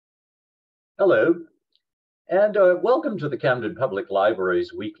Hello, and welcome to the Camden Public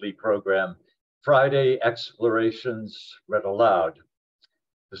Library's weekly program, Friday Explorations Read Aloud.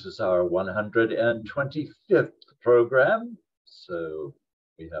 This is our 125th program, so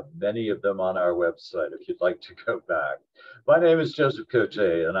we have many of them on our website if you'd like to go back. My name is Joseph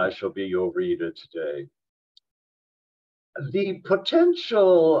Coté, and I shall be your reader today. The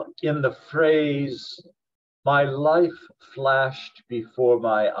potential in the phrase, "my life flashed before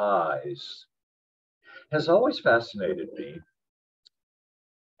my eyes," has always fascinated me.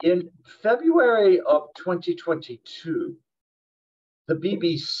 In February of 2022, the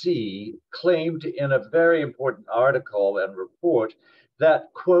BBC claimed in a very important article and report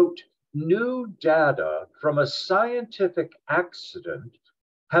that, quote, "new data from a scientific accident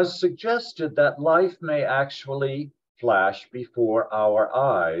has suggested that life may actually flash before our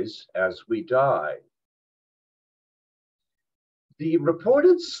eyes as we die." The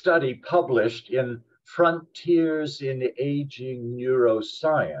reported study published in Frontiers in Aging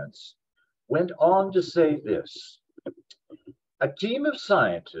Neuroscience went on to say this: a team of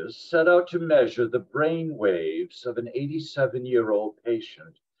scientists set out to measure the brain waves of an 87-year-old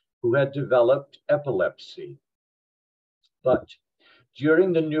patient who had developed epilepsy. But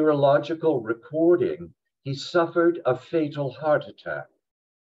during the neurological recording, he suffered a fatal heart attack,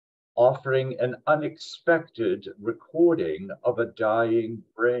 offering an unexpected recording of a dying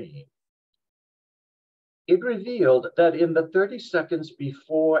brain. It revealed that in the 30 seconds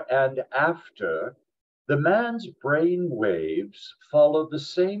before and after, the man's brain waves followed the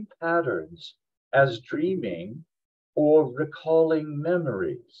same patterns as dreaming or recalling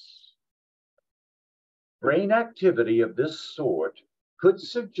memories. Brain activity of this sort could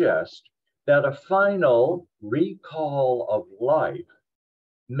suggest that a final recall of life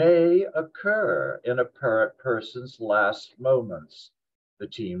may occur in a person's last moments, the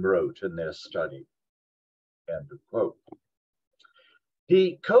team wrote in their study. End of quote.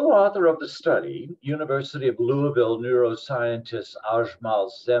 The co-author of the study, University of Louisville neuroscientist Ajmal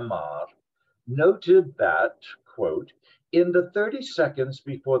Zemar, noted that, quote, in the 30 seconds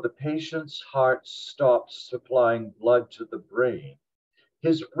before the patient's heart stopped supplying blood to the brain,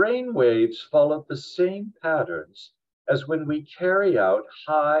 his brain waves followed the same patterns as when we carry out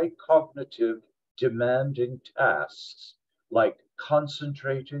high cognitive demanding tasks like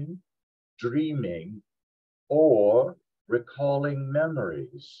concentrating, dreaming, or recalling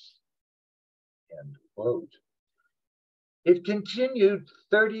memories, end quote. It continued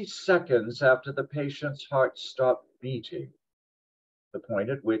 30 seconds after the patient's heart stopped beating, the point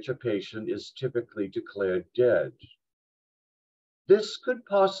at which a patient is typically declared dead. This could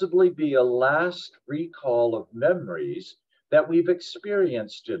possibly be a last recall of memories that we've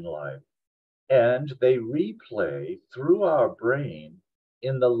experienced in life, and they replay through our brain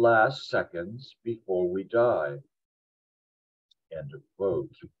in the last seconds before we die. End of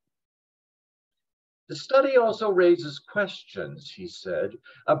quote. The study also raises questions, he said,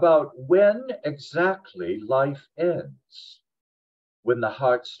 about when exactly life ends. When the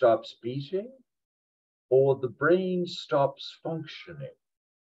heart stops beating or the brain stops functioning.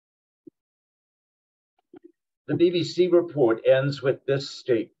 The BBC report ends with this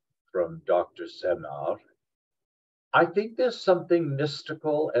statement from Dr. Zemar: I think there's something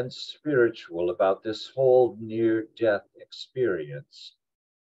mystical and spiritual about this whole near-death experience.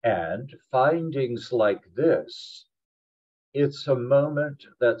 And findings like this, it's a moment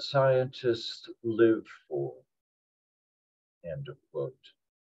that scientists live for. End of quote.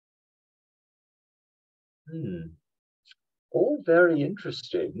 All very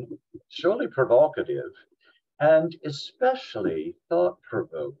interesting, surely provocative, and especially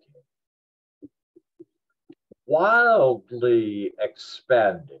thought-provoking. Wildly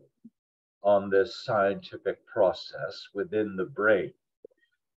expanding on this scientific process within the brain.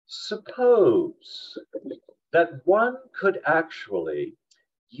 Suppose that one could actually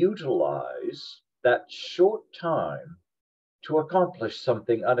utilize that short time to accomplish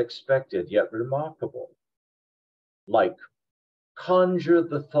something unexpected yet remarkable, like conjure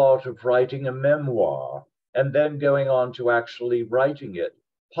the thought of writing a memoir and then going on to actually writing it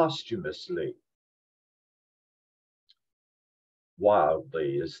posthumously.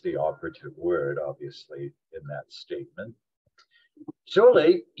 Wildly is the operative word, obviously, in that statement.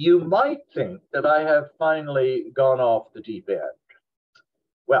 Surely you might think that I have finally gone off the deep end.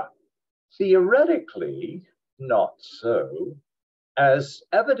 Well, theoretically, not so, as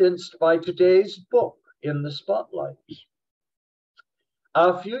evidenced by today's book in the spotlight.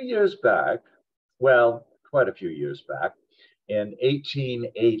 A few years back, well, quite a few years back, in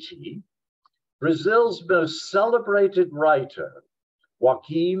 1880, Brazil's most celebrated writer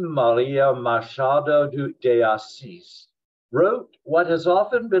Joaquim Maria Machado de Assis wrote what has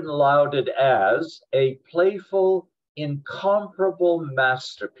often been lauded as a playful, incomparable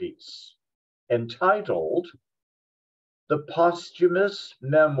masterpiece entitled The Posthumous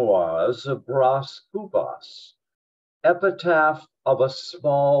Memoirs of Brás, Cubas, Epitaph of a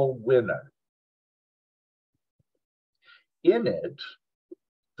Small Winner. In it,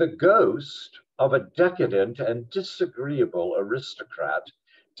 the ghost of a decadent and disagreeable aristocrat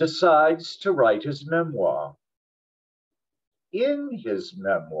decides to write his memoir. In his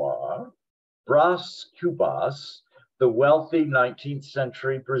memoir, Brás Cubas, the wealthy 19th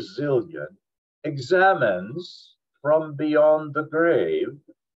century Brazilian, examines from beyond the grave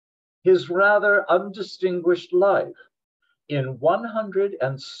his rather undistinguished life in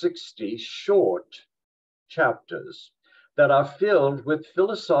 160 short chapters that are filled with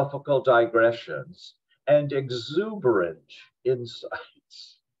philosophical digressions and exuberant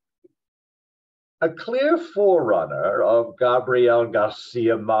insights. A clear forerunner of Gabriel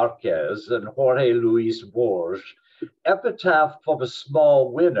Garcia Marquez and Jorge Luis Borges, Epitaph of a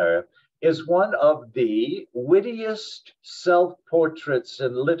Small Winner is one of the wittiest self-portraits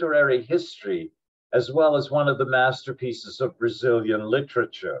in literary history, as well as one of the masterpieces of Brazilian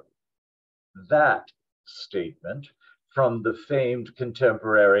literature. That statement from the famed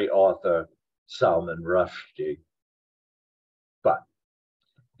contemporary author Salman Rushdie. But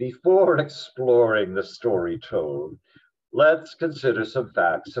before exploring the story told, let's consider some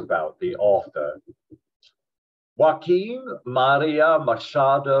facts about the author. Joaquim Maria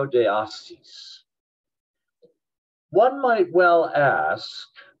Machado de Assis. One might well ask,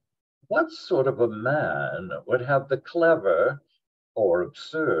 what sort of a man would have the clever or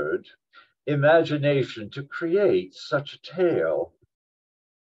absurd imagination to create such a tale?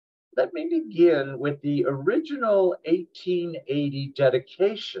 Let me begin with the original 1880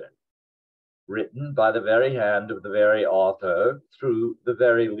 dedication, written by the very hand of the very author through the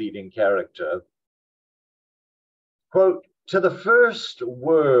very leading character. Quote, "To the first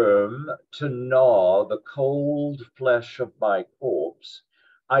worm to gnaw the cold flesh of my corpse,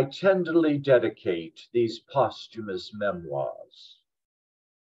 I tenderly dedicate these posthumous memoirs."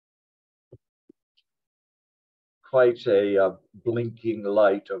 Quite a blinking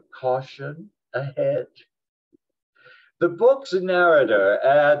light of caution ahead. The book's narrator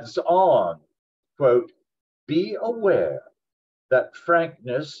adds on, quote, "Be aware that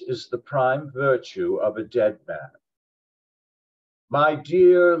frankness is the prime virtue of a dead man. My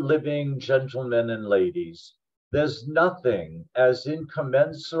dear living gentlemen and ladies, there's nothing as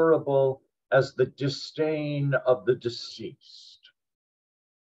incommensurable as the disdain of the deceased."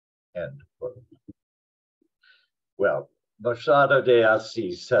 End quote. Well, Machado de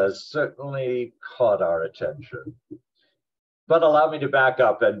Assis has certainly caught our attention. But allow me to back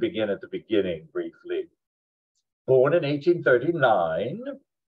up and begin at the beginning briefly. Born in 1839,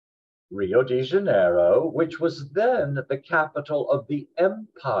 Rio de Janeiro, which was then the capital of the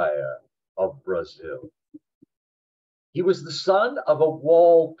Empire of Brazil. He was the son of a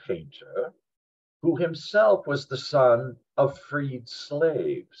wall painter who himself was the son of freed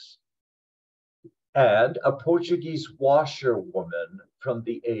slaves, and a Portuguese washerwoman from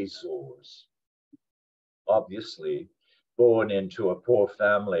the Azores. Obviously, born into a poor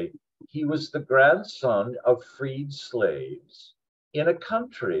family, he was the grandson of freed slaves in a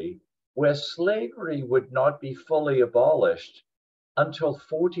country where slavery would not be fully abolished until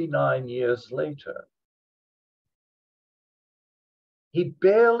 49 years later. He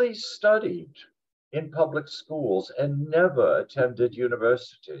barely studied in public schools and never attended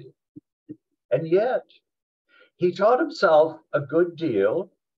university. And yet, he taught himself a good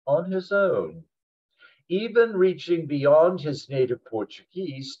deal on his own, even reaching beyond his native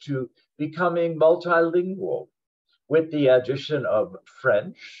Portuguese to becoming multilingual with the addition of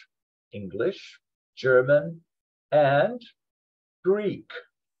French, English, German, and Greek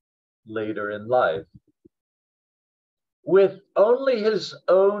later in life. With only his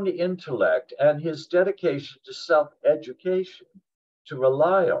own intellect and his dedication to self-education to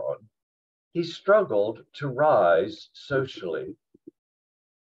rely on, he struggled to rise socially.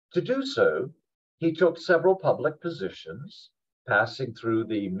 To do so, he took several public positions, passing through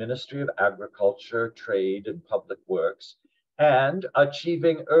the Ministry of Agriculture, Trade, and Public Works, and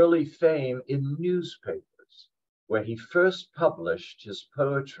achieving early fame in newspapers, where he first published his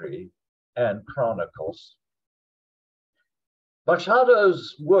poetry and chronicles.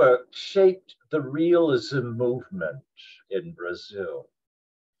 Machado's work shaped the realism movement in Brazil,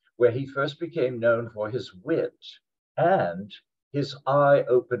 where he first became known for his wit and his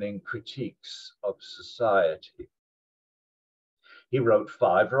eye-opening critiques of society. He wrote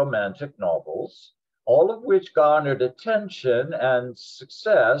 5 romantic novels, all of which garnered attention and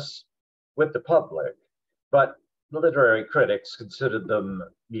success with the public, but literary critics considered them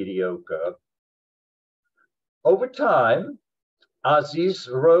mediocre. Over time, Assis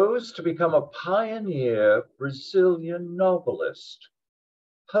rose to become a pioneer Brazilian novelist,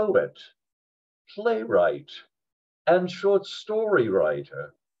 poet, playwright, and short story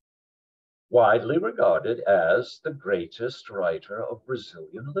writer, widely regarded as the greatest writer of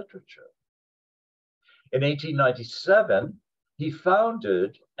Brazilian literature. In 1897, he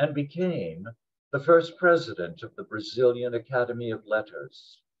founded and became the first president of the Brazilian Academy of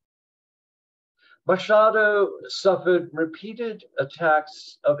Letters. Machado suffered repeated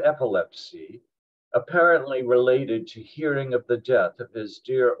attacks of epilepsy, apparently related to hearing of the death of his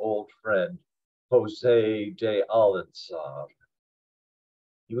dear old friend, José de Alencar.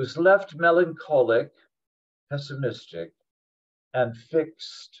 He was left melancholic, pessimistic, and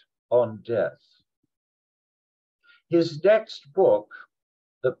fixed on death. His next book,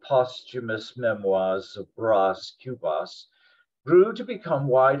 the Posthumous Memoirs of Brás, Cubas, grew to become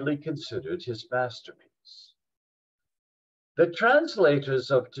widely considered his masterpiece. The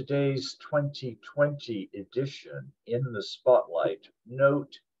translators of today's 2020 edition in the spotlight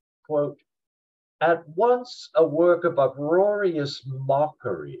note, quote, "At once a work of uproarious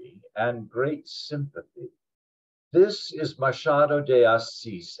mockery and great sympathy, this is Machado de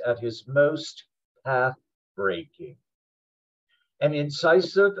Assis at his most path-breaking, an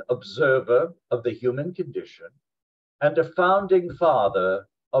incisive observer of the human condition, and a founding father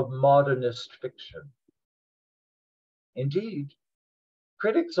of modernist fiction." Indeed,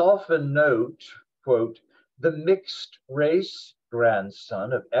 critics often note, quote, "the mixed race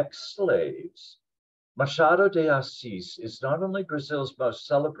grandson of ex-slaves, Machado de Assis is not only Brazil's most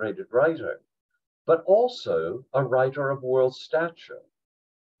celebrated writer, but also a writer of world stature,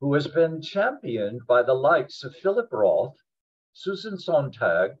 who has been championed by the likes of Philip Roth, Susan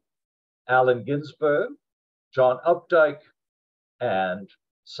Sontag, Allen Ginsberg, John Updike, and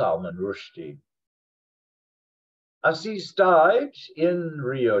Salman Rushdie." Assis died in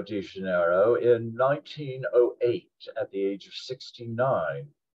Rio de Janeiro in 1908 at the age of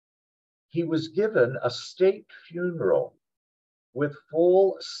 69. He was given a state funeral with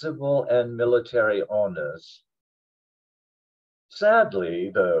full civil and military honors. Sadly,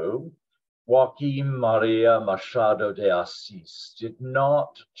 though, Joaquim Maria Machado de Assis did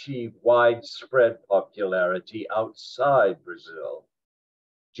not achieve widespread popularity outside Brazil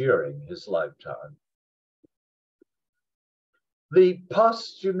during his lifetime. The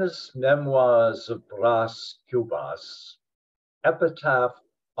Posthumous Memoirs of Brás, Cubas, Epitaph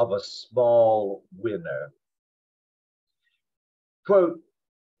of a Small Winner. Quote,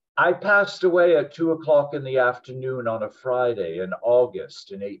 "I passed away at 2 o'clock in the afternoon on a Friday in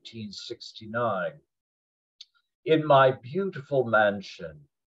August in 1869 in my beautiful mansion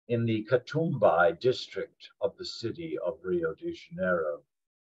in the Catumbi district of the city of Rio de Janeiro."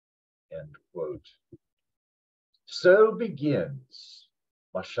 End quote. So begins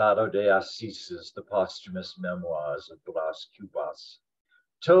Machado de Assis's The Posthumous Memoirs of Brás, Cubas,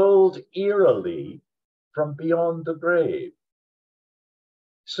 told eerily from beyond the grave.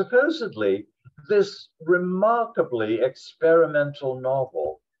 Supposedly, this remarkably experimental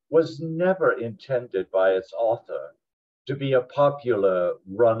novel was never intended by its author to be a popular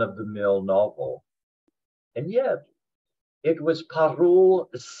run-of-the-mill novel. And yet, it was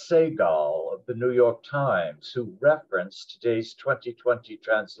Parul Segal of the New York Times who referenced today's 2020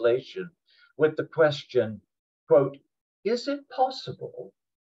 translation with the question, quote, "Is it possible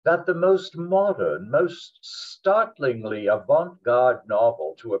that the most modern, most startlingly avant-garde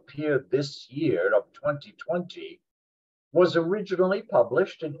novel to appear this year of 2020 was originally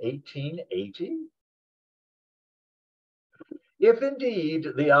published in 1880? If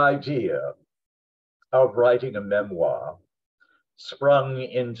indeed the idea of writing a memoir sprung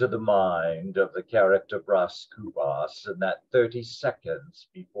into the mind of the character Brás Cubas in that 30 seconds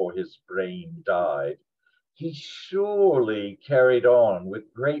before his brain died, he surely carried on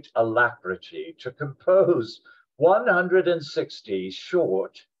with great alacrity to compose 160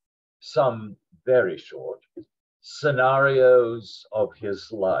 short, some very short, scenarios of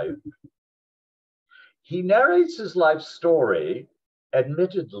his life. He narrates his life story,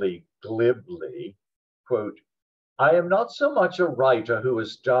 admittedly glibly, quote, "I am not so much a writer who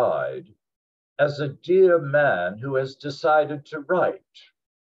has died as a dear man who has decided to write."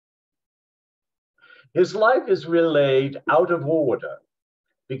 His life is relayed out of order,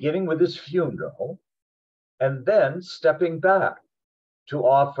 beginning with his funeral, and then stepping back to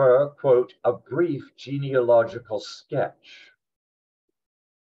offer, quote, "a brief genealogical sketch."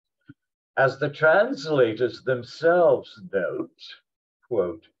 As the translators themselves note,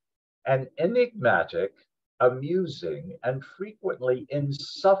 quote, an enigmatic, amusing, and frequently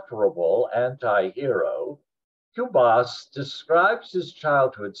insufferable anti-hero, Cubas describes his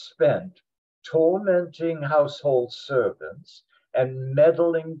childhood spent tormenting household servants and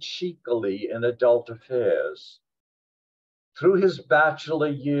meddling cheekily in adult affairs. Through his bachelor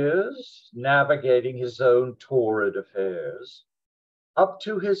years, navigating his own torrid affairs, up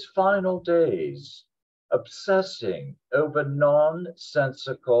to his final days, obsessing over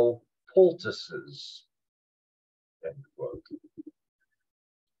nonsensical poultices, end quote.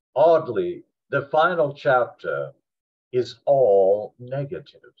 Oddly, the final chapter is all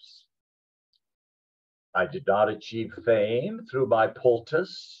negatives. I did not achieve fame through my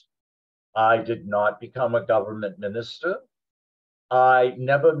poultice. I did not become a government minister. I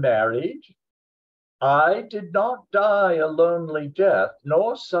never married. I did not die a lonely death,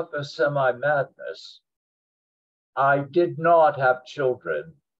 nor suffer semi-madness. I did not have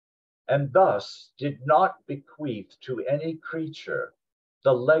children, and thus did not bequeath to any creature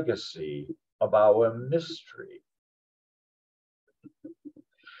the legacy of our mystery.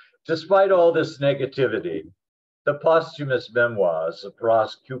 Despite all this negativity, the posthumous memoirs of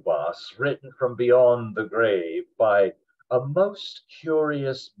Brás Cubas, written from beyond the grave by a most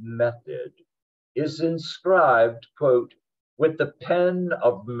curious method, is inscribed, quote, with the pen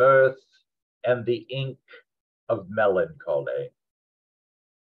of mirth and the ink of melancholy.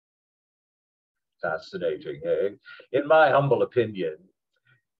 Fascinating, eh? In my humble opinion,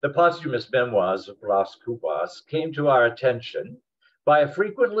 the posthumous memoirs of Brás Cubas came to our attention by a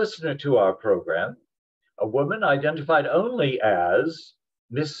frequent listener to our program, a woman identified only as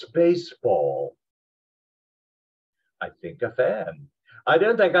Miss Baseball. I think a fan. I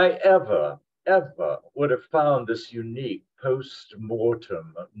don't think I ever would have found this unique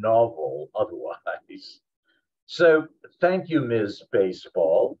post-mortem novel otherwise. So thank you, Ms.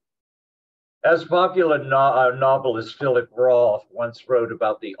 Baseball. As popular novelist Philip Roth once wrote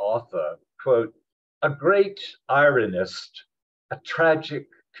about the author, quote, a great ironist, a tragic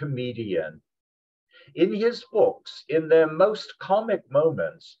comedian. In his books, in their most comic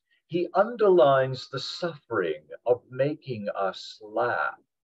moments, he underlines the suffering of making us laugh,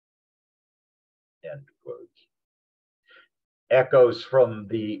 end quote. Echoes from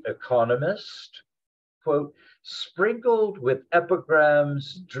The Economist, quote, sprinkled with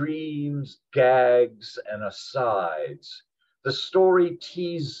epigrams, dreams, gags, and asides, the story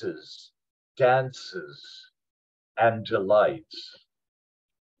teases, dances, and delights.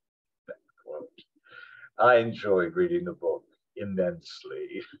 I enjoyed reading the book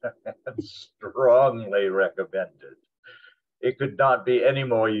immensely and strongly recommend it. It could not be any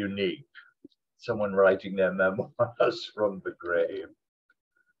more unique. Someone writing their memoirs from the grave.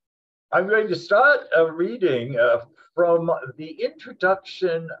 I'm going to start reading from the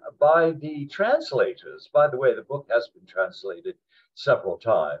introduction by the translators. By the way, the book has been translated several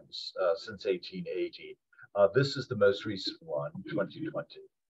times since 1880. This is the most recent one, 2020.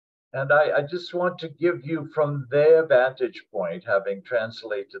 And I just want to give you from their vantage point, having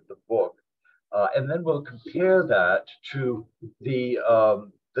translated the book, and then we'll compare that to the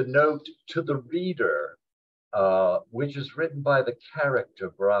note to the reader, which is written by the character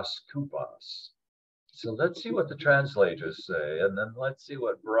Brás Cubas. So let's see what the translators say, and then let's see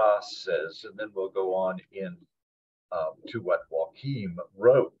what Brás says, and then we'll go on in to what Joaquim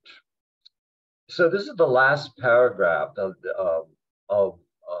wrote. So this is the last paragraph of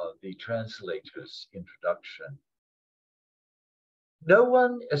the translator's introduction. No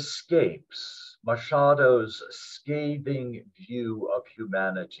one escapes Machado's scathing view of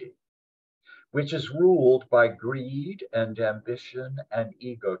humanity, which is ruled by greed and ambition and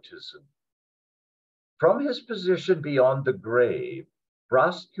egotism. From his position beyond the grave,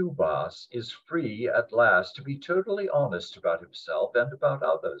 Brás Cubas is free at last to be totally honest about himself and about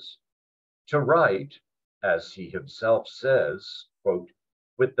others, to write, as he himself says, quote,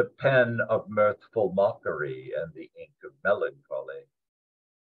 with the pen of mirthful mockery and the ink of melancholy.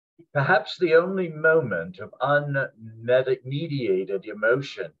 Perhaps the only moment of unmediated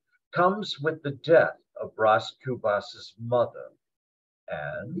emotion comes with the death of Brás Cubas's mother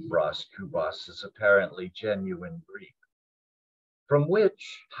and Brás Cubas's apparently genuine grief, from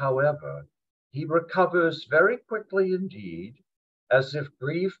which, however, he recovers very quickly indeed, as if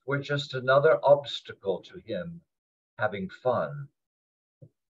grief were just another obstacle to him having fun.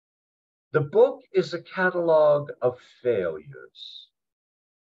 The book is a catalogue of failures.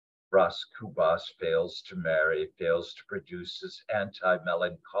 Brás Cubas fails to marry, fails to produce his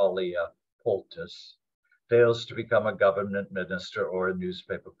anti-melancholia poultice, fails to become a government minister or a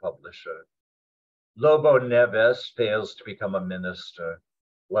newspaper publisher. publisher. Lobo Neves fails to become a minister,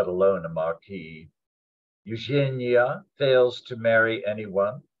 let alone a marquis. Eugenia fails to marry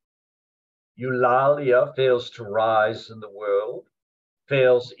anyone. Eulalia fails to rise in the world,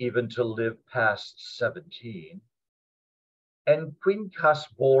 fails even to live past 17. And Quincas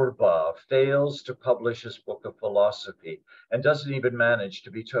Borba fails to publish his book of philosophy and doesn't even manage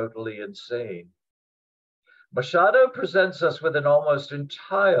to be totally insane. Machado presents us with an almost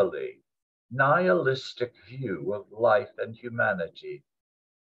entirely nihilistic view of life and humanity.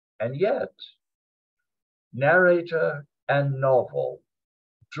 And yet, narrator and novel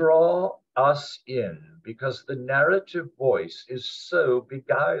draw us in because the narrative voice is so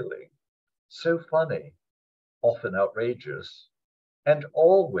beguiling, so funny, often outrageous, and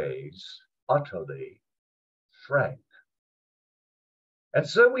always utterly frank. And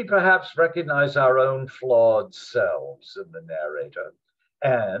so we perhaps recognize our own flawed selves in the narrator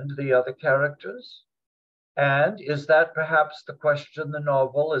and the other characters. And is that perhaps the question the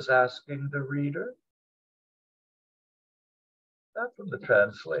novel is asking the reader? That from the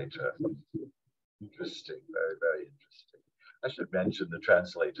translator. Interesting, very, very interesting. I should mention the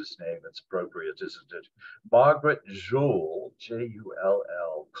translator's name. It's appropriate, isn't it? Margaret Jull,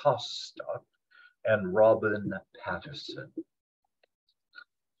 Jull, Costa, and Robin Patterson.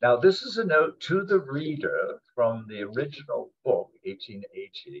 Now, this is a note to the reader from the original book,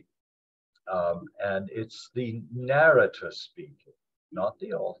 1880, and it's the narrator speaking, not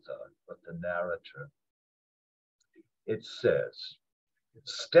the author, but the narrator. It says,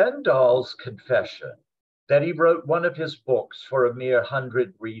 Stendhal's confession that he wrote one of his books for a mere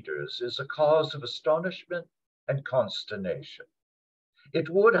 100 readers is a cause of astonishment and consternation. It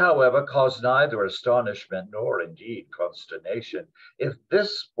would, however, cause neither astonishment nor indeed consternation if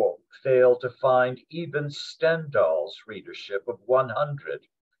this book failed to find even Stendhal's readership of 100,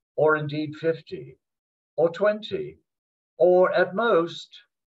 or indeed 50, or 20, or at most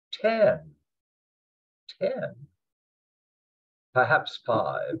 10, perhaps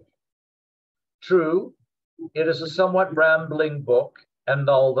 5. True, it is a somewhat rambling book, and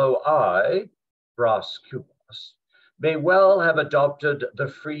although I, Brás, Cubas, may well have adopted the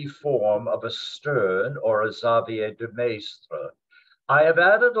free form of a Sterne or a Xavier de Maistre, I have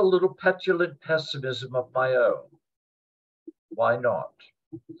added a little petulant pessimism of my own. Why not?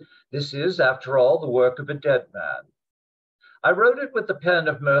 This is, after all, the work of a dead man. I wrote it with the pen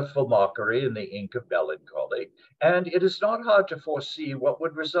of mirthful mockery and the ink of melancholy, and it is not hard to foresee what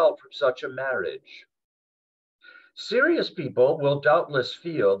would result from such a marriage. Serious people will doubtless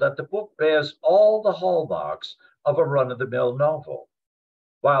feel that the book bears all the hallmarks of a run-of-the-mill novel,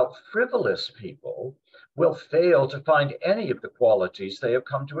 while frivolous people will fail to find any of the qualities they have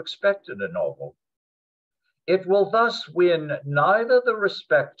come to expect in a novel. It will thus win neither the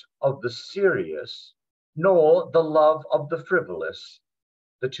respect of the serious nor the love of the frivolous,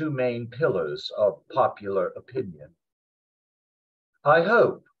 the two main pillars of popular opinion. I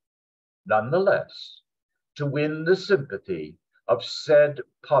hope, nonetheless, to win the sympathy of said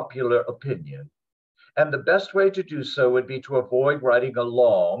popular opinion, and the best way to do so would be to avoid writing a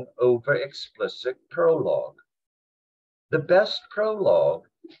long, over-explicit prologue. The best prologue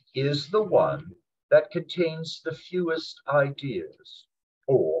is the one that contains the fewest ideas,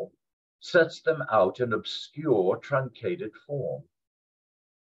 or sets them out in obscure, truncated form.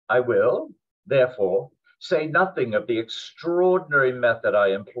 I will, therefore, say nothing of the extraordinary method I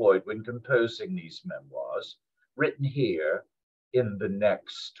employed when composing these memoirs, written here in the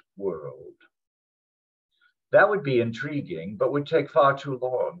next world. That would be intriguing, but would take far too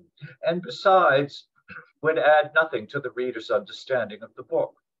long, and besides, would add nothing to the reader's understanding of the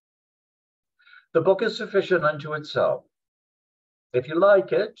book. The book is sufficient unto itself. If you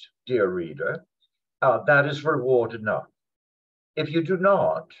like it, dear reader, that is reward enough. If you do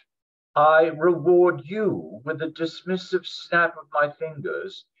not, I reward you with a dismissive snap of my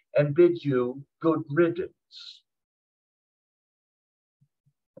fingers and bid you good riddance.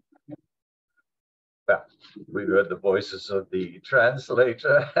 Well, we heard the voices of the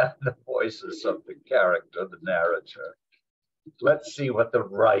translator and the voices of the character, the narrator. Let's see what the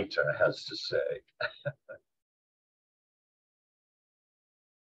writer has to say.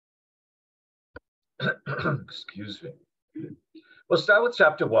 Excuse me. We'll start with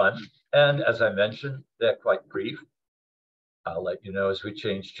chapter 1, and as I mentioned, they're quite brief. I'll let you know as we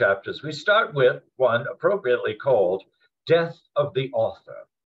change chapters. We start with one appropriately called Death of the Author.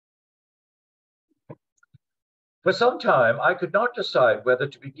 For some time, I could not decide whether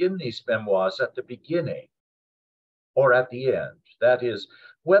to begin these memoirs at the beginning or at the end. That is,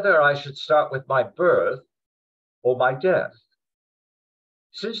 whether I should start with my birth or my death.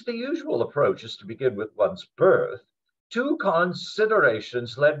 Since the usual approach is to begin with one's birth, two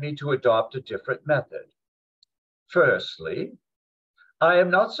considerations led me to adopt a different method. Firstly, I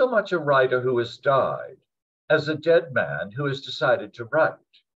am not so much a writer who has died as a dead man who has decided to write,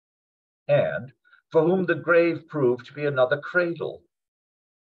 and for whom the grave proved to be another cradle.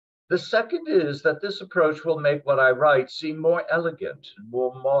 The second is that this approach will make what I write seem more elegant and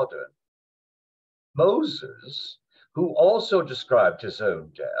more modern. Moses, who also described his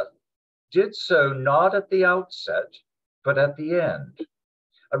own death, did so not at the outset, but at the end,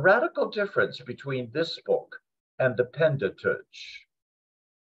 a radical difference between this book and the Pentateuch.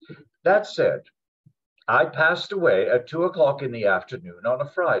 That said, I passed away at 2 o'clock in the afternoon on a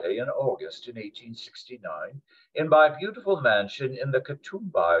Friday in August in 1869 in my beautiful mansion in the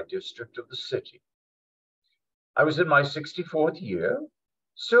Katoombai district of the city. I was in my 64th year,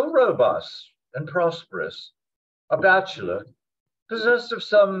 still robust and prosperous, a bachelor, possessed of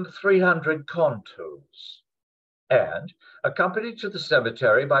some 300 contos, and accompanied to the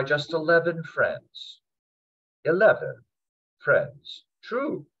cemetery by just 11 friends. 11 friends,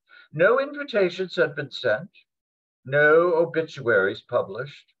 true. No invitations had been sent, no obituaries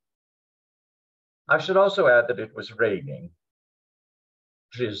published. I should also add that it was raining,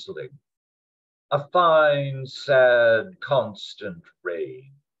 drizzling, a fine, sad, constant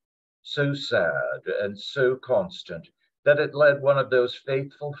rain, so sad and so constant that it led one of those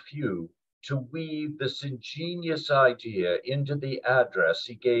faithful few to weave this ingenious idea into the address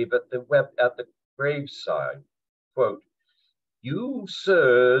he gave at the graveside. Quote, "You,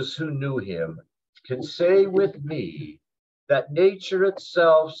 sirs, who knew him, can say with me that nature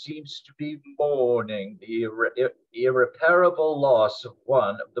itself seems to be mourning the irreparable loss of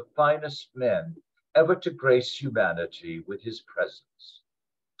one of the finest men ever to grace humanity with his presence.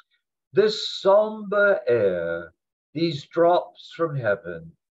 This somber air, these drops from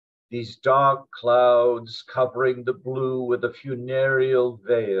heaven, these dark clouds covering the blue with a funereal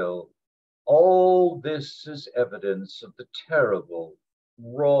veil, all this is evidence of the terrible,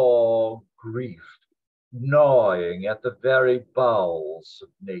 raw grief gnawing at the very bowels of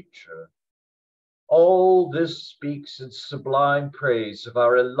nature. All this speaks in sublime praise of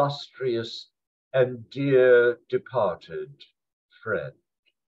our illustrious and dear departed friend."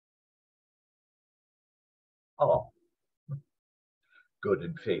 Oh, good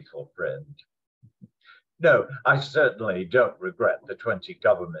and faithful friend. No, I certainly don't regret the 20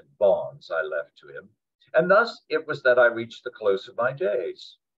 government bonds I left to him. And thus it was that I reached the close of my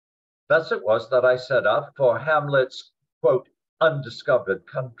days. Thus it was that I set up for Hamlet's, quote, undiscovered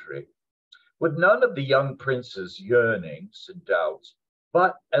country, with none of the young prince's yearnings and doubts,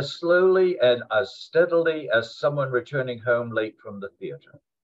 but as slowly and as steadily as someone returning home late from the theater.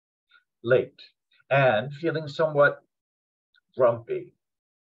 Late, and feeling somewhat grumpy.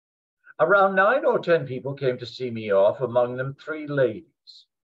 Around 9 or 10 people came to see me off, among them 3 ladies.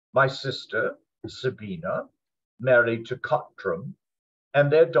 My sister, Sabina, married to Cottram,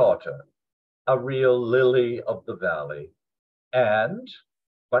 and their daughter, a real lily of the valley. And,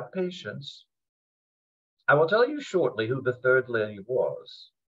 but patience, I will tell you shortly who the 3rd lady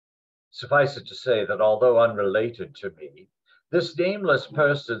was. Suffice it to say that although unrelated to me, this nameless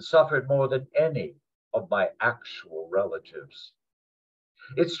person suffered more than any of my actual relatives.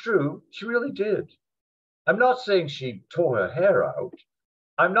 It's true, she really did. I'm not saying she tore her hair out.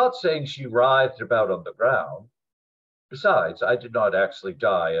 I'm not saying she writhed about on the ground. Besides, I did not actually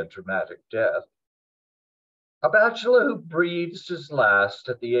die a dramatic death. A bachelor who breathes his last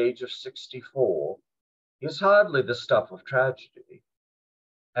at the age of 64 is hardly the stuff of tragedy.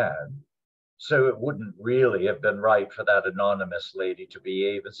 And so it wouldn't really have been right for that anonymous lady to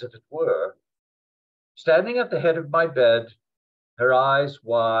behave as if it were. Standing at the head of my bed, her eyes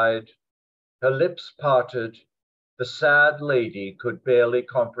wide, her lips parted, the sad lady could barely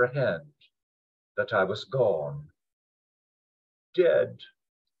comprehend that I was gone. Dead,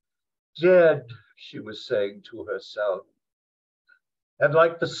 dead, she was saying to herself. And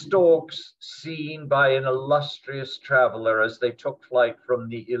like the storks seen by an illustrious traveler as they took flight from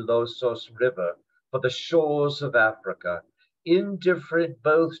the Ilosos River for the shores of Africa, indifferent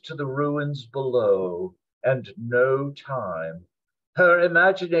both to the ruins below and no time, her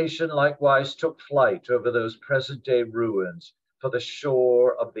imagination likewise took flight over those present-day ruins for the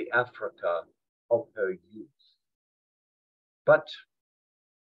shore of the Africa of her youth. But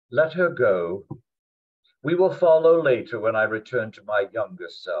let her go. We will follow later when I return to my younger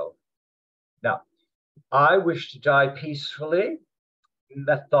self. Now, I wish to die peacefully,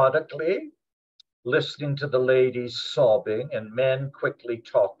 methodically, listening to the ladies sobbing and men quickly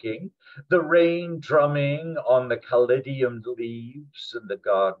talking, the rain drumming on the caladium leaves in the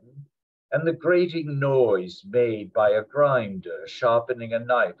garden, and the grating noise made by a grinder sharpening a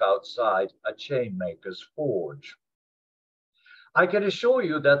knife outside a chainmaker's forge. I can assure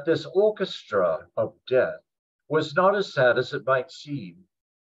you that this orchestra of death was not as sad as it might seem.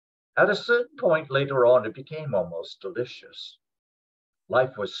 At a certain point later on, it became almost delicious.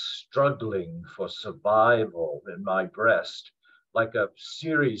 Life was struggling for survival in my breast, like a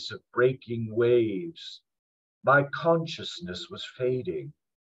series of breaking waves. My consciousness was fading.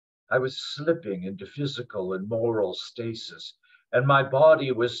 I was slipping into physical and moral stasis, and my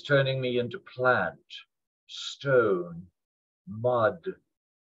body was turning me into plant, stone, mud,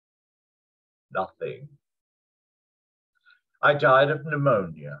 nothing. I died of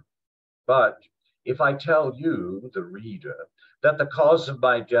pneumonia, but if I tell you, the reader, that the cause of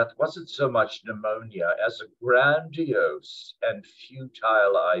my death wasn't so much pneumonia as a grandiose and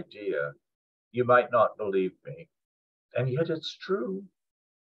futile idea, you might not believe me, and yet it's true.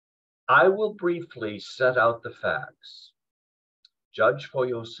 I will briefly set out the facts. Judge for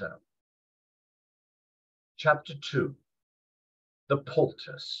yourself. Chapter 2. The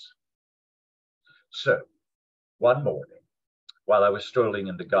poultice. So, one morning, while I was strolling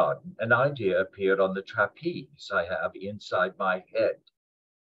in the garden, an idea appeared on the trapeze I have inside my head.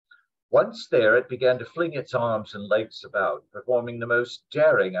 Once there, it began to fling its arms and legs about, performing the most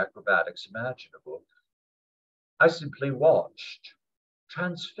daring acrobatics imaginable. I simply watched,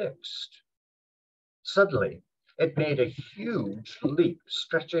 transfixed. Suddenly, it made a huge leap,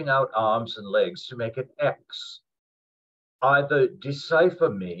 stretching out arms and legs to make an X. Either decipher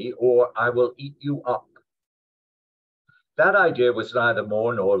me or I will eat you up. That idea was neither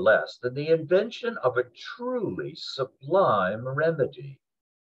more nor less than the invention of a truly sublime remedy,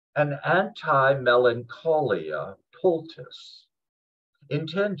 an anti-melancholia poultice,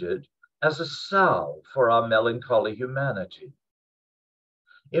 intended as a salve for our melancholy humanity.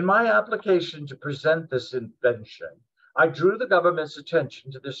 In my application to present this invention, I drew the government's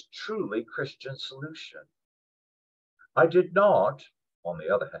attention to this truly Christian solution. I did not, on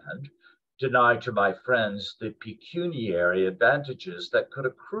the other hand, deny to my friends the pecuniary advantages that could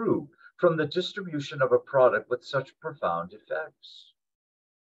accrue from the distribution of a product with such profound effects.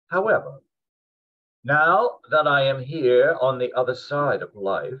 However, now that I am here on the other side of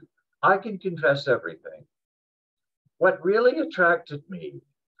life, I can confess everything. What really attracted me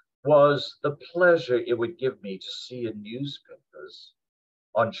was the pleasure it would give me to see in newspapers,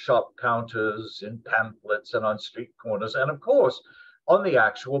 on shop counters, in pamphlets, and on street corners, and of course, on the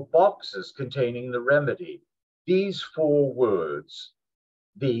actual boxes containing the remedy, these 4 words,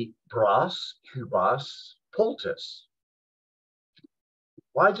 the Brás, Cubas, poultice.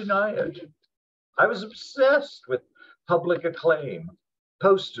 Why deny it? I was obsessed with public acclaim,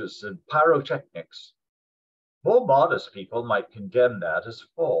 posters, and pyrotechnics. More modest people might condemn that as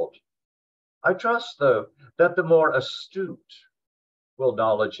fault. I trust, though, that the more astute will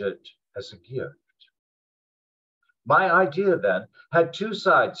acknowledge it as a gift. My idea, then, had 2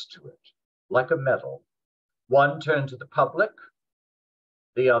 sides to it, like a medal. One turned to the public,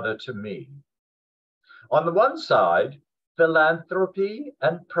 the other to me. On the one side, philanthropy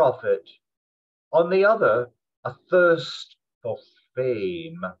and profit. On the other, a thirst for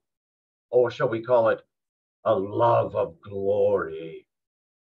fame, or shall we call it a love of glory.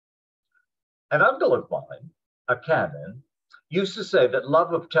 An uncle of mine, a canon, used to say that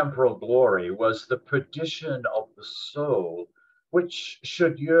love of temporal glory was the perdition of the soul, which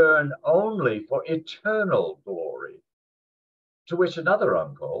should yearn only for eternal glory. To which another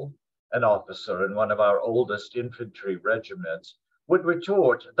uncle, an officer in one of our oldest infantry regiments, would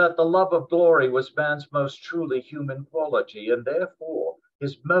retort that the love of glory was man's most truly human quality and therefore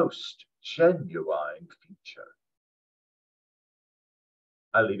his most genuine feature.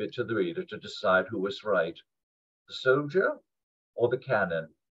 I leave it to the reader to decide who was right, the soldier or the canon.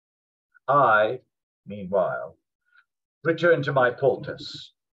 I, meanwhile, return to my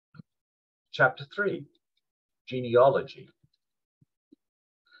poultice. Chapter 3, Genealogy.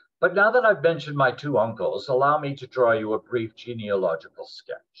 But now that I've mentioned my 2 uncles, allow me to draw you a brief genealogical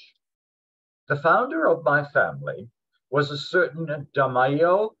sketch. The founder of my family was a certain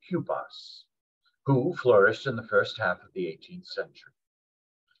Damayo Cubas, who flourished in the first half of the 18th century.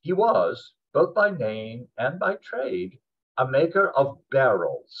 He was, both by name and by trade, a maker of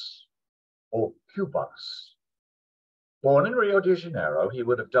barrels, or cubas. Born in Rio de Janeiro, he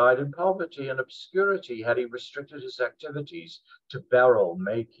would have died in poverty and obscurity had he restricted his activities to barrel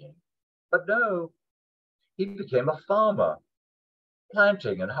making. But no, he became a farmer,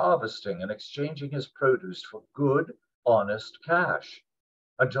 planting and harvesting and exchanging his produce for good, honest cash,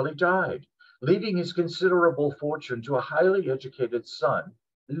 until he died, leaving his considerable fortune to a highly educated son,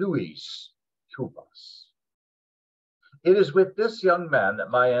 Luis Cubas. It is with this young man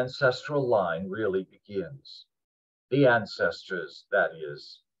that my ancestral line really begins. The ancestors, that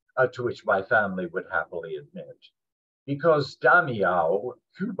is, to which my family would happily admit. Because Damião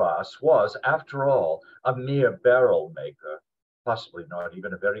Cubas was, after all, a mere barrel maker, possibly not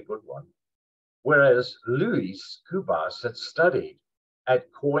even a very good one, whereas Luis Cubas had studied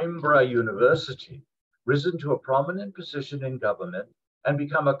at Coimbra University, risen to a prominent position in government, and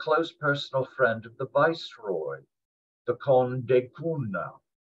become a close personal friend of the viceroy, the Conde Cunha.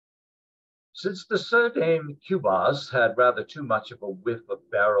 Since the surname Cubas had rather too much of a whiff of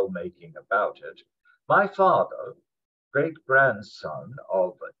barrel making about it, my father, great-grandson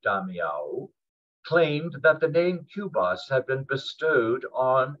of Damião, claimed that the name Cubas had been bestowed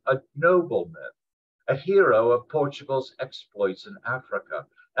on a nobleman, a hero of Portugal's exploits in Africa,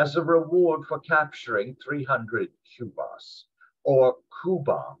 as a reward for capturing 300 Cubas, or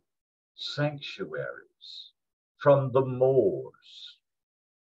Cuba, sanctuaries, from the Moors.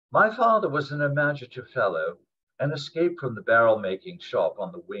 My father was an imaginative fellow and escaped from the barrel-making shop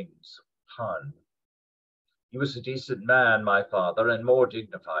on the wings of pun. He was a decent man, my father, and more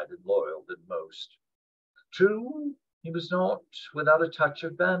dignified and loyal than most. True, he was not without a touch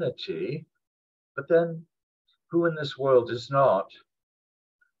of vanity, but then, who in this world is not?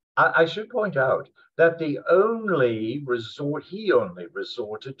 I should point out that he only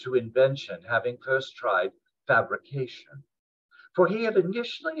resorted to invention, having first tried fabrication. For he had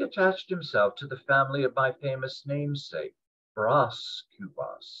initially attached himself to the family of my famous namesake, Brás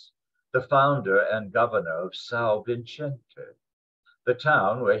Cubas, the founder and governor of São Vicente, the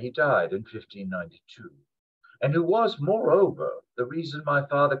town where he died in 1592, and who was, moreover, the reason my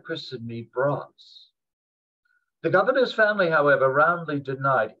father christened me Brás. The governor's family, however, roundly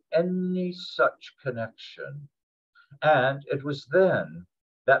denied any such connection, and it was then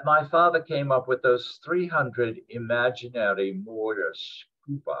that my father came up with those 300 imaginary Moorish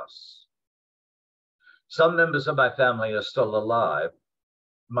Cubas. Some members of my family are still alive.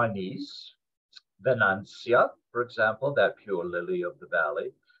 My niece, Venancia, for example, that pure lily of the valley,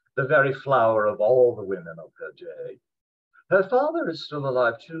 the very flower of all the women of her day. Her father is still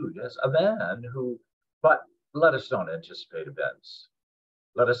alive too, yes, a man who, but let us not anticipate events.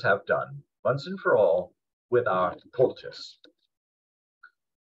 Let us have done, once and for all, with our poultice.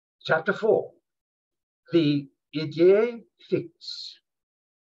 Chapter 4, the idée fixe.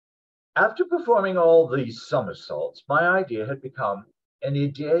 After performing all these somersaults, my idea had become an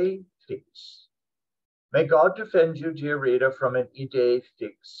idée fixe. May God defend you, dear reader, from an idée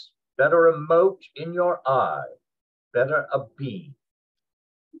fixe, better a mote in your eye, better a beam.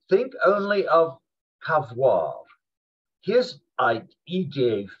 Think only of Cavour. His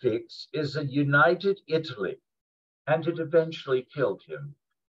idée fixe is a united Italy, and it eventually killed him.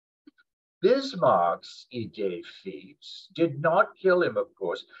 Bismarck's idée fixe did not kill him, of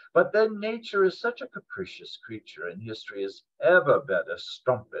course, but then nature is such a capricious creature, and history is ever better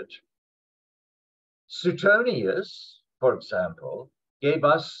strumpet. Suetonius, for example, gave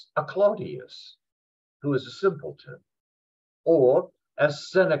us a Claudius, who is a simpleton, or, as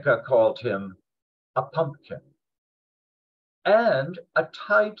Seneca called him, a pumpkin, and a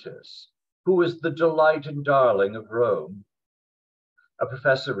Titus, who is the delight and darling of Rome. A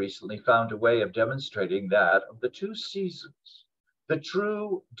professor recently found a way of demonstrating that of the two seasons, the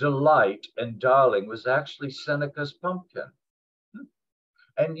true delight and darling was actually Seneca's pumpkin.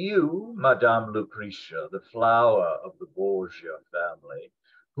 And you, Madame Lucretia, the flower of the Borgia family,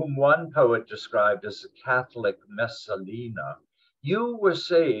 whom one poet described as a Catholic Messalina, you were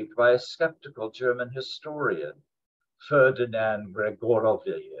saved by a skeptical German historian, Ferdinand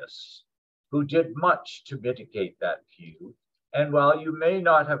Gregorovius, who did much to mitigate that view. And while you may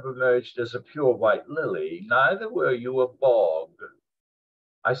not have emerged as a pure white lily, neither were you a bog.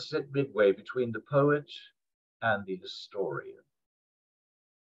 I sit midway between the poet and the historian.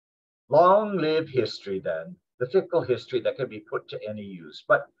 Long live history, then, the fickle history that can be put to any use.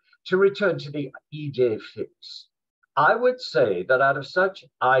 But to return to the idée fixe, I would say that out of such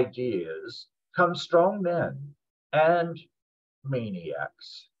ideas come strong men and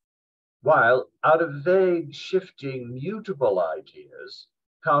maniacs, while out of vague, shifting, mutable ideas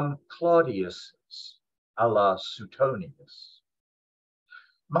come Claudiuses, a la Suetonius.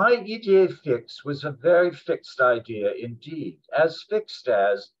 My idée fixe was a very fixed idea indeed, as fixed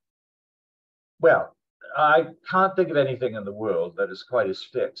as, well, I can't think of anything in the world that is quite as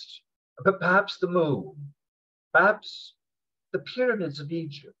fixed, but perhaps the moon, perhaps the pyramids of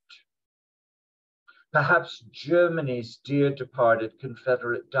Egypt, perhaps Germany's dear departed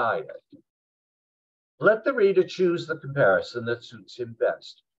Confederate diet. Let the reader choose the comparison that suits him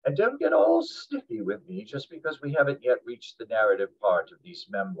best. And don't get all snippy with me just because we haven't yet reached the narrative part of these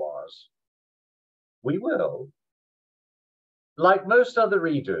memoirs. We will. Like most other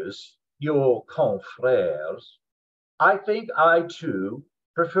readers, your confrères, I think I too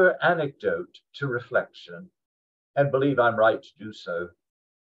prefer anecdote to reflection, and believe I'm right to do so.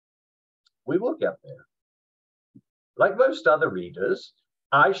 We will get there. Like most other readers,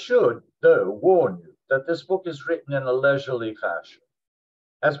 I should, though, warn you that this book is written in a leisurely fashion,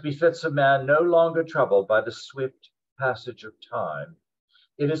 as befits a man no longer troubled by the swift passage of time.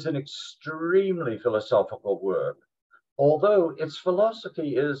 It is an extremely philosophical work, although its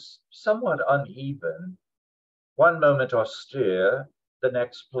philosophy is somewhat uneven, one moment austere, the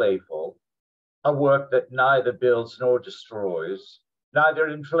next playful, a work that neither builds nor destroys, neither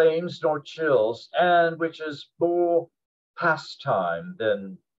inflames nor chills, and which is more pastime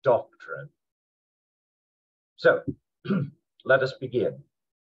than doctrine. So, let us begin.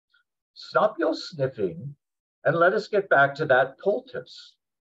 Stop your sniffing and let us get back to that poultice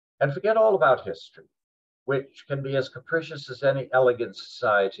and forget all about history, which can be as capricious as any elegant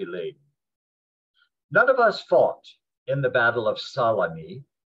society lady. None of us fought in the Battle of Salami.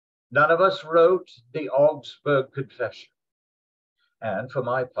 None of us wrote the Augsburg Confession. And for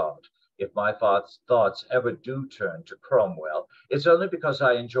my part, if my thoughts ever do turn to Cromwell, it's only because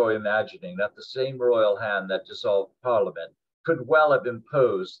I enjoy imagining that the same royal hand that dissolved Parliament could well have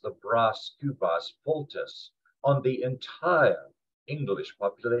imposed the Brás Cubas poultice on the entire English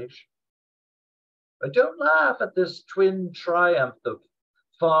population. But don't laugh at this twin triumph of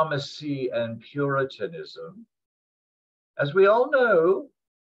pharmacy and Puritanism. As we all know,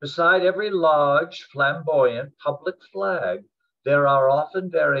 beside every large, flamboyant public flag, there are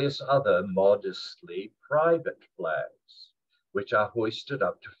often various other modestly private flags, which are hoisted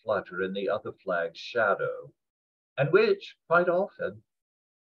up to flutter in the other flag's shadow, and which, quite often,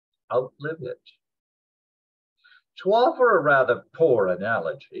 outlive it. To offer a rather poor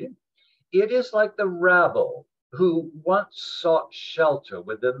analogy, it is like the rabble who once sought shelter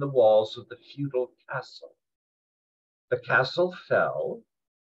within the walls of the feudal castle. The castle fell,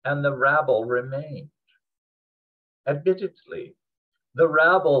 and the rabble remained. Admittedly, the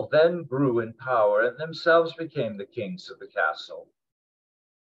rabble then grew in power and themselves became the kings of the castle.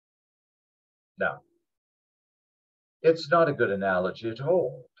 Now, it's not a good analogy at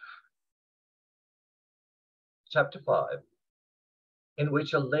all. Chapter 5, in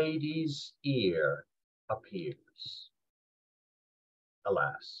which a lady's ear appears.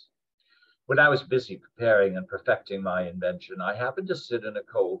 Alas, when I was busy preparing and perfecting my invention, I happened to sit in a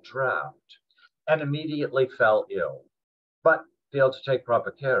cold draught and immediately fell ill, but failed to take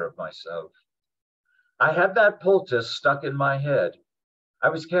proper care of myself. I had that poultice stuck in my head. I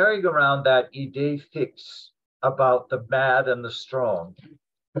was carrying around that idée fixe about the mad and the strong.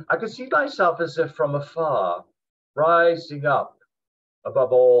 I could see myself as if from afar, rising up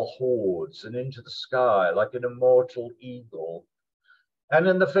above all hordes and into the sky like an immortal eagle. And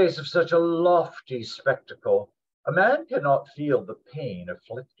in the face of such a lofty spectacle, a man cannot feel the pain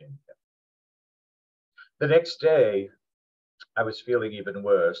afflicting him. The next day, I was feeling even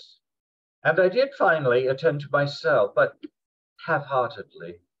worse, and I did finally attend to myself, but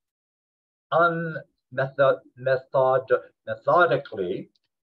half-heartedly, methodically,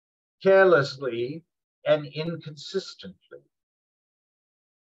 carelessly, and inconsistently.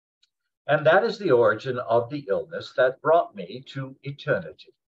 And that is the origin of the illness that brought me to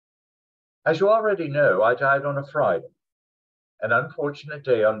eternity. As you already know, I died on a Friday, an unfortunate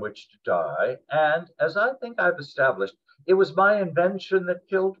day on which to die, and as I think I've established, it was my invention that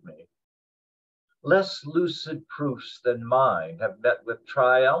killed me. Less lucid proofs than mine have met with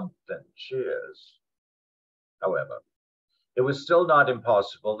triumphant cheers. However, it was still not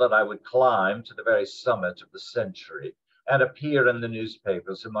impossible that I would climb to the very summit of the century and appear in the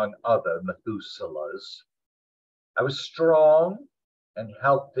newspapers among other Methuselahs. I was strong and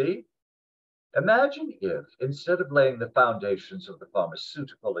healthy. Imagine if, instead of laying the foundations of the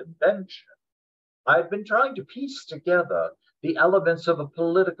pharmaceutical invention, I had been trying to piece together the elements of a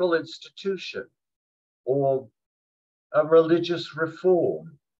political institution or a religious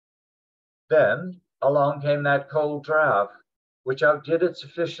reform. Then along came that cold draught, which outdid its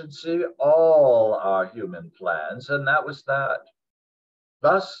efficiency all our human plans, and that was that.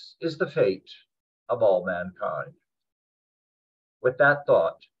 Thus is the fate of all mankind. With that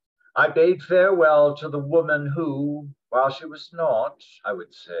thought, I bade farewell to the woman who, while she was not, I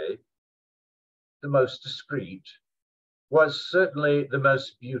would say, the most discreet, was certainly the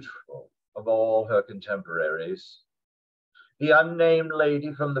most beautiful of all her contemporaries. The unnamed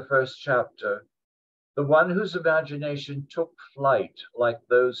lady from the first chapter, the one whose imagination took flight like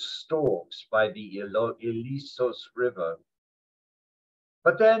those storks by the Ilissos River.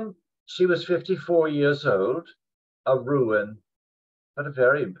 But then she was 54 years old, a ruin, but a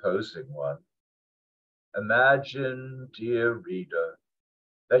very imposing one. Imagine, dear reader,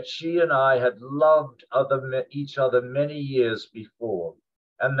 that she and I had loved each other many years before,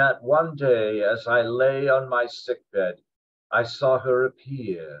 and that one day, as I lay on my sickbed, I saw her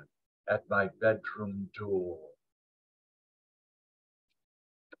appear at my bedroom door.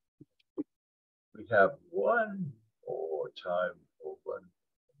 We have one more time for one.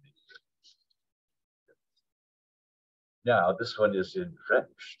 Now, this one is in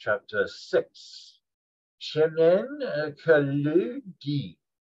French, chapter 6. Chemin que le dit,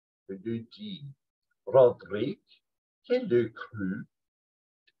 Roderick, qui le crut.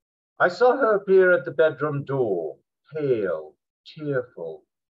 I saw her appear at the bedroom door, pale, tearful,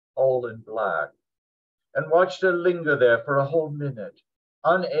 all in black, and watched her linger there for a whole minute,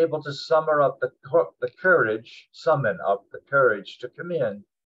 unable to summon up the courage to come in,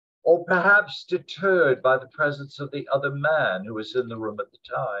 or perhaps deterred by the presence of the other man who was in the room at the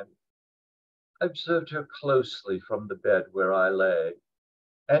time. I observed her closely from the bed where I lay,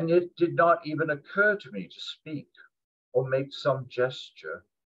 and it did not even occur to me to speak or make some gesture.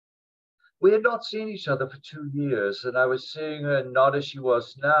 We had not seen each other for 2 years, and I was seeing her not as she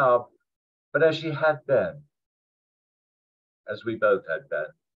was now, but as she had been, as we both had been,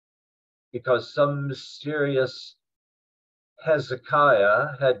 because some mysterious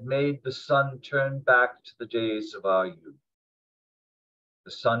Hezekiah had made the sun turn back to the days of our youth.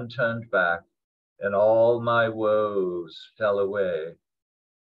 The sun turned back, and all my woes fell away,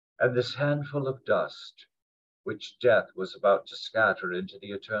 and this handful of dust, which death was about to scatter into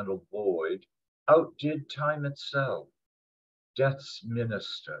the eternal void, outdid time itself, death's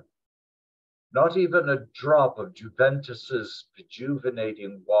minister. Not even a drop of Juventus's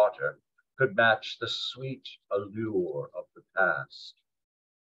rejuvenating water could match the sweet allure of the past.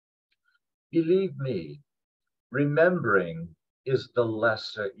 Believe me, remembering is the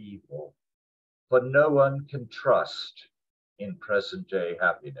lesser evil, for no one can trust in present-day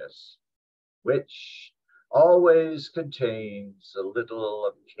happiness, which always contains a little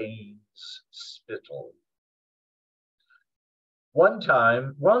of Cain's spittle. Once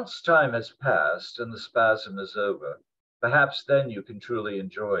time has passed and the spasm is over, perhaps then you can truly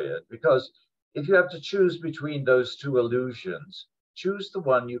enjoy it, because if you have to choose between those two illusions, choose the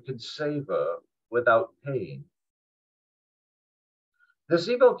one you can savor without pain. This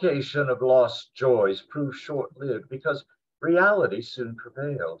evocation of lost joys proved short-lived because reality soon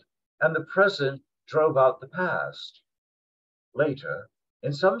prevailed, and the present drove out the past. Later,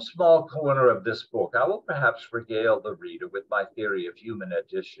 in some small corner of this book, I will perhaps regale the reader with my theory of human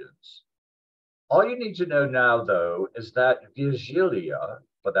additions. All you need to know now, though, is that Virgilia,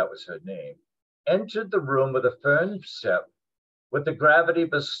 for that was her name, entered the room with a firm step, with the gravity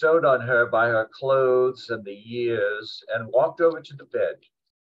bestowed on her by her clothes and the years, and walked over to the bed.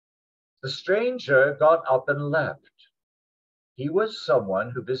 The stranger got up and left. He was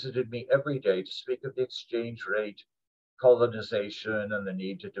someone who visited me every day to speak of the exchange rate, colonization, and the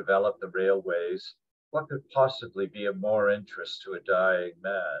need to develop the railways. What could possibly be of more interest to a dying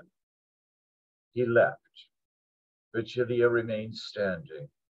man? He left. Virgilia remained standing,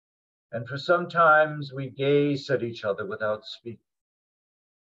 and for some time we gazed at each other without speaking.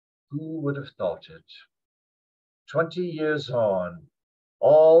 Who would have thought it? 20 years on,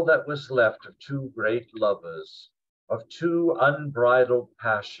 all that was left of two great lovers, of two unbridled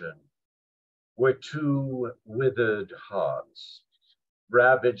passion, were two withered hearts,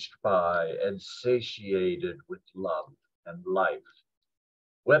 ravaged by and satiated with love and life.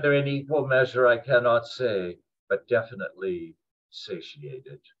 Whether in equal measure I cannot say, but definitely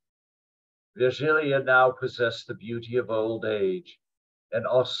satiated. Virgilia now possessed the beauty of old age, an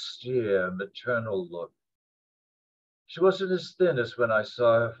austere maternal look. She wasn't as thin as when I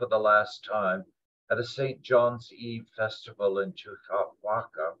saw her for the last time at a St. John's Eve festival in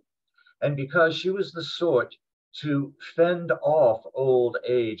Chihuahua, and because she was the sort to fend off old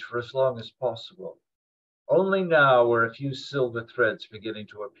age for as long as possible. Only now were a few silver threads beginning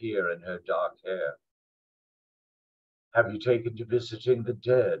to appear in her dark hair. "Have you taken to visiting the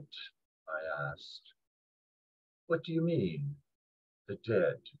dead?" I asked. "What do you mean, the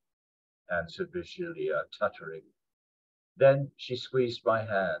dead?" answered Virgilia, tuttering. Then she squeezed my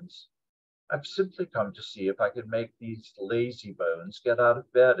hands. "I've simply come to see if I can make these lazy bones get out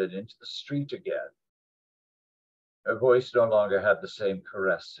of bed and into the street again." Her voice no longer had the same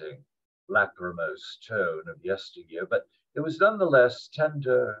caressing, lachrymose tone of yesteryear, but it was nonetheless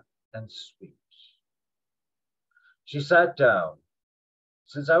tender and sweet. She sat down.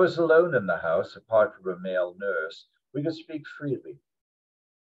 Since I was alone in the house, apart from a male nurse, we could speak freely.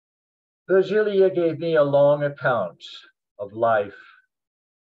 Virgilia gave me a long account of life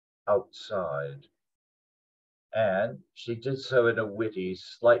outside, and she did so in a witty,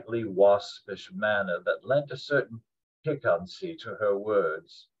 slightly waspish manner that lent a certain piquancy to her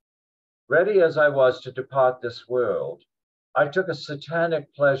words. Ready as I was to depart this world, I took a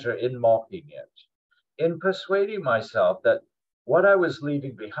satanic pleasure in mocking it, in persuading myself that what I was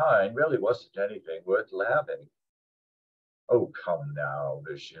leaving behind really wasn't anything worth having. Oh, come now,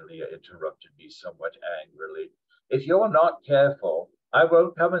 Virgilia interrupted me somewhat angrily. If you're not careful, I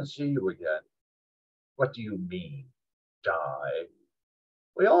won't come and see you again. What do you mean, die?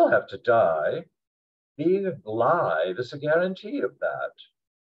 We all have to die. Being alive is a guarantee of that.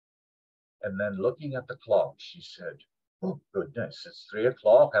 And then looking at the clock, she said, oh, goodness, it's 3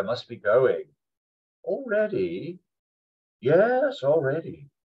 o'clock. I must be going. Already? Yes, already.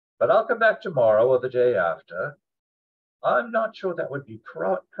 But I'll come back tomorrow or the day after. I'm not sure that would be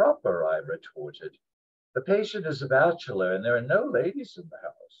proper, I retorted. The patient is a bachelor and there are no ladies in the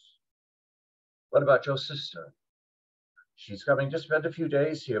house. What about your sister? She's coming to spend a few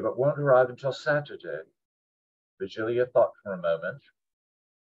days here, but won't arrive until Saturday. Virgilia thought for a moment.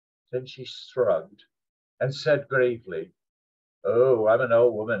 Then she shrugged and said gravely, oh, I'm an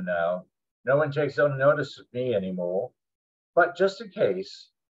old woman now. No one takes no notice of me anymore. But just in case,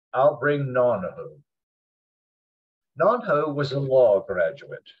 I'll bring Nonho. Nonho was a law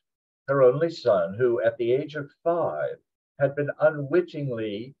graduate, her only son, who at the age of 5 had been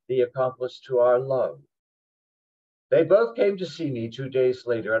unwittingly the accomplice to our love. They both came to see me 2 days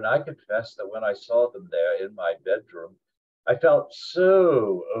later, and I confess that when I saw them there in my bedroom, I felt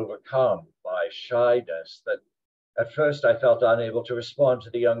so overcome by shyness that at first I felt unable to respond to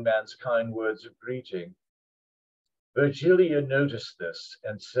the young man's kind words of greeting. Virgilia noticed this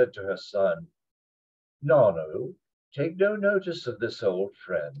and said to her son, Nono, take no notice of this old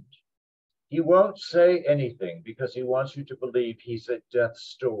friend. He won't say anything because he wants you to believe he's at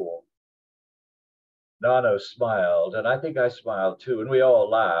death's door. Nono smiled, and I think I smiled too, and we all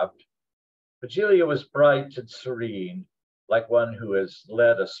laughed. Virgilia was bright and serene, like one who has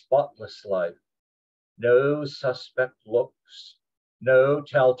led a spotless life. No suspect looks, no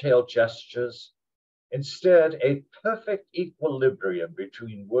telltale gestures. Instead, a perfect equilibrium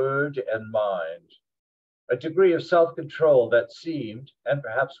between word and mind, a degree of self-control that seemed, and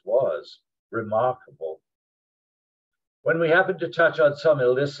perhaps was, remarkable. When we happened to touch on some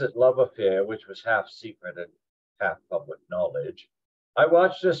illicit love affair, which was half secret and half public knowledge, I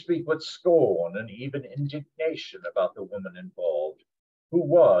watched her speak with scorn and even indignation about the woman involved, who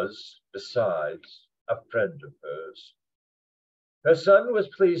was, besides, a friend of hers. Her son was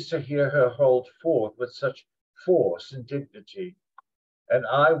pleased to hear her hold forth with such force and dignity, and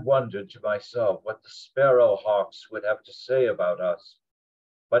I wondered to myself what the sparrowhawks would have to say about us.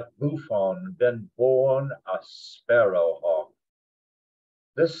 But Buffon, then born a sparrowhawk.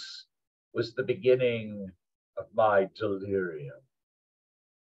 This was the beginning of my delirium.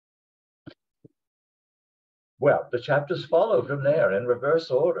 Well, the chapters follow from there in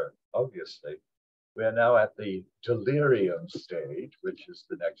reverse order, obviously. We are now at the delirium stage, which is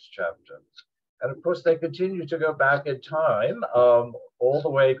the next chapter. And of course, they continue to go back in time all the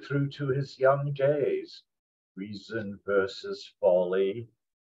way through to his young days. Reason versus folly,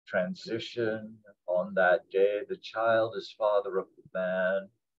 transition. On that day, the child is father of the man,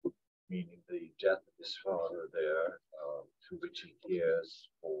 meaning the death of his father there, to which he cares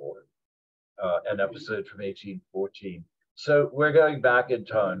for. An episode from 1814. So we're going back in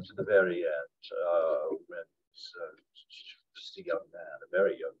time to the very end, when he's just a young man, a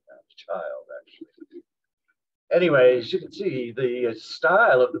very young man, a child, actually. Anyway, as you can see, the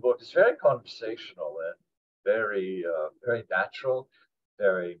style of the book is very conversational and very, very natural,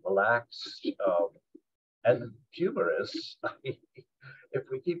 very relaxed, and humorous. If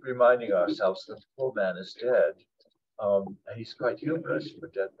we keep reminding ourselves that the poor man is dead, he's quite humorous for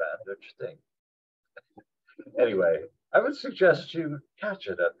a dead man, don't you think? Anyway, I would suggest you catch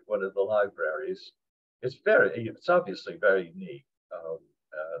it at one of the libraries. It's obviously very neat,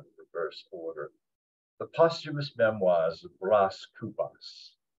 reverse order. The Posthumous Memoirs of Brás,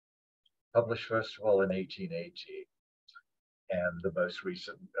 Cubas, published first of all in 1880, and the most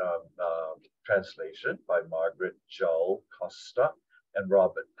recent translation by Margaret Jull Costa and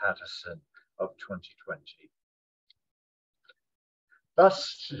Robert Patterson of 2020.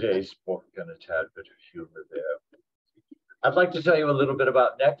 Thus, today's book and a tad bit of humor there. I'd like to tell you a little bit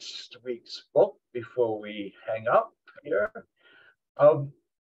about next week's book before we hang up here.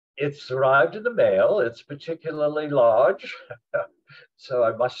 It's arrived in the mail. It's particularly large, so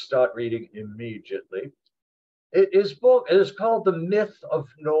I must start reading immediately. It is called The Myth of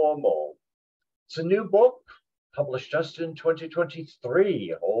Normal. It's a new book published just in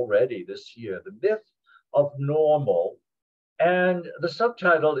 2023 already this year, The Myth of Normal. And the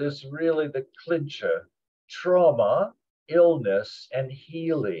subtitle is really the clincher: Trauma, Illness, and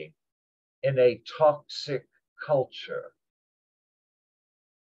Healing in a Toxic Culture.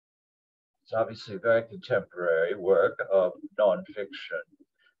 It's obviously a very contemporary work of nonfiction.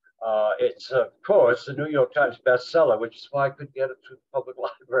 It's, of course, a New York Times bestseller, which is why I couldn't get it through the public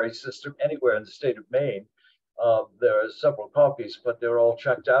library system anywhere in the state of Maine. There are several copies, but they're all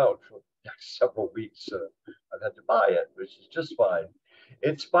checked out for the next several weeks. I've had to buy it, which is just fine.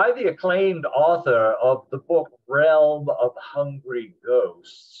 It's by the acclaimed author of the book Realm of Hungry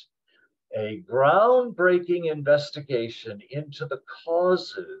Ghosts, a groundbreaking investigation into the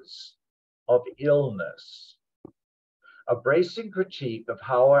causes of illness, a bracing critique of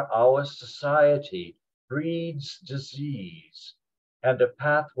how our society breeds disease and a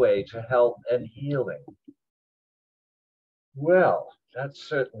pathway to health and healing. Well, that's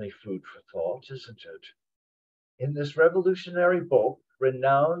certainly food for thought, isn't it? In this revolutionary book,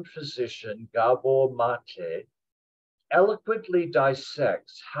 renowned physician Gabor Mate eloquently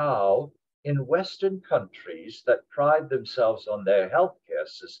dissects how, in Western countries that pride themselves on their healthcare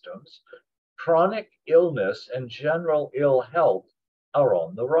systems, chronic illness and general ill health are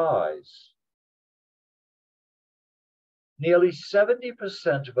on the rise. Nearly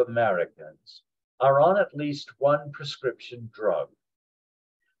 70% of Americans are on at least one prescription drug.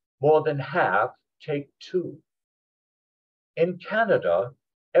 More than half take two. In Canada,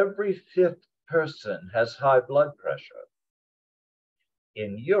 every fifth person has high blood pressure.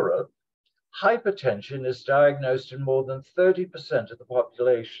 In Europe, hypertension is diagnosed in more than 30% of the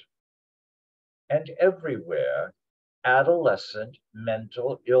population. And everywhere, adolescent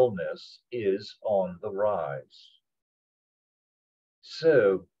mental illness is on the rise.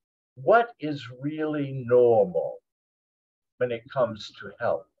 So, what is really normal when it comes to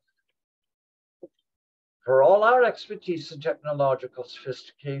health? For all our expertise in technological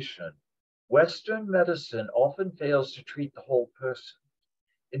sophistication, Western medicine often fails to treat the whole person,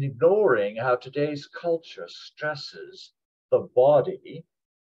 in ignoring how today's culture stresses the body,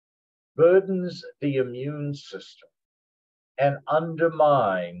 burdens the immune system, and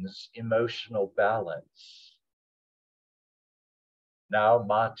undermines emotional balance. Now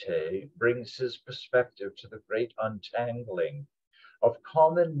Mate brings his perspective to the great untangling of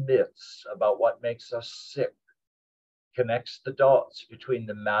common myths about what makes us sick, connects the dots between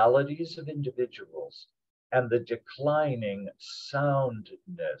the maladies of individuals and the declining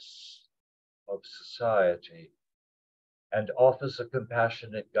soundness of society, and offers a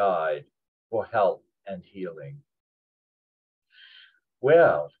compassionate guide for health and healing.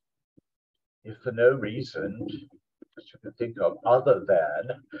 Well, if for no reason that you can think of other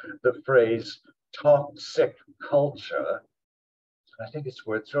than the phrase toxic culture, I think it's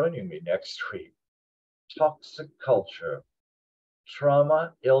worth joining me next week. Toxic culture,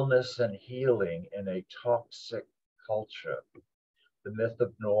 trauma, illness, and healing in a toxic culture. The Myth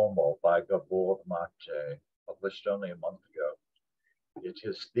of Normal by Gabor Mate, published only a month ago. It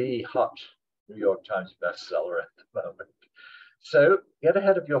is the hot New York Times bestseller at the moment. So get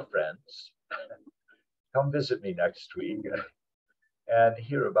ahead of your friends. Come visit me next week and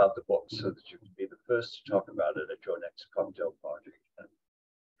hear about the book so that you can be the first to talk about it at your next cocktail party.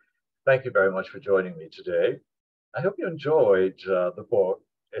 Thank you very much for joining me today. I hope you enjoyed the book.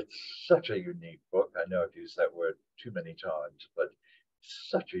 It's such a unique book. I know I've used that word too many times, but it's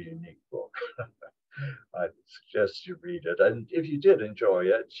such a unique book. I suggest you read it. And if you did enjoy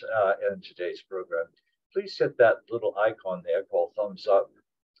it in today's program, please hit that little icon there called thumbs up,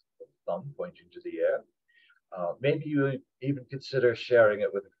 thumb pointing to the air. Maybe you even consider sharing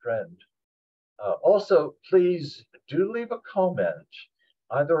it with a friend. Also, please do leave a comment,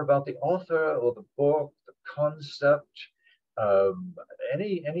 either about the author or the book, the concept,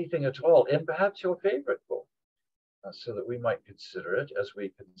 anything at all, and perhaps your favorite book, so that we might consider it as we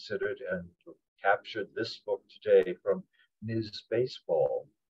considered and captured this book today from Ms. Baseball,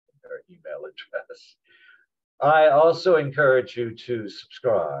 their email address. I also encourage you to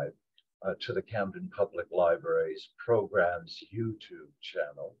subscribe to the Camden Public Library's Programs YouTube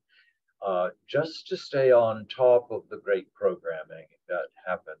channel, just to stay on top of the great programming that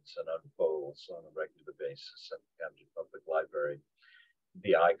happens and unfolds on a regular basis at the Camden Public Library.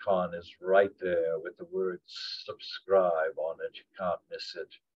 The icon is right there with the word subscribe on it. You can't miss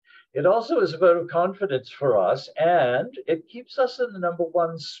it. It also is a vote of confidence for us, and it keeps us in the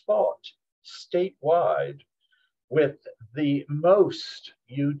 #1 spot statewide with the most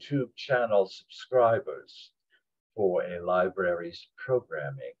YouTube channel subscribers for a library's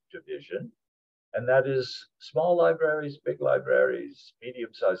programming division. And that is small libraries, big libraries,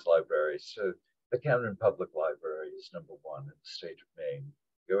 medium-sized libraries. So the Camden Public Library is #1 in the state of Maine,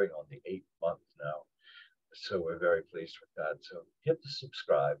 going on the 8th month now. So we're very pleased with that. So hit the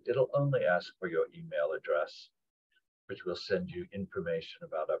subscribe. It'll only ask for your email address, which will send you information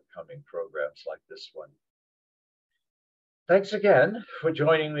about upcoming programs like this one. Thanks again for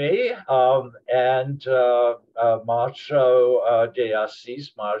joining me and Machado de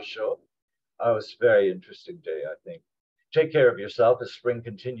Assis, Marshall. It was a very interesting day, I think. Take care of yourself as spring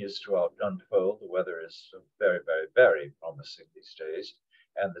continues to unfold. The weather is very, very, very promising these days.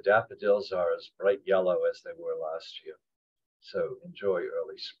 And the daffodils are as bright yellow as they were last year. So enjoy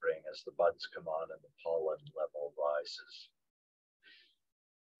early spring as the buds come on and the pollen level rises.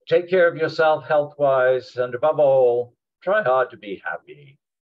 Take care of yourself health-wise, and above all, try hard to be happy.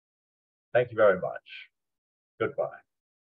 Thank you very much. Goodbye.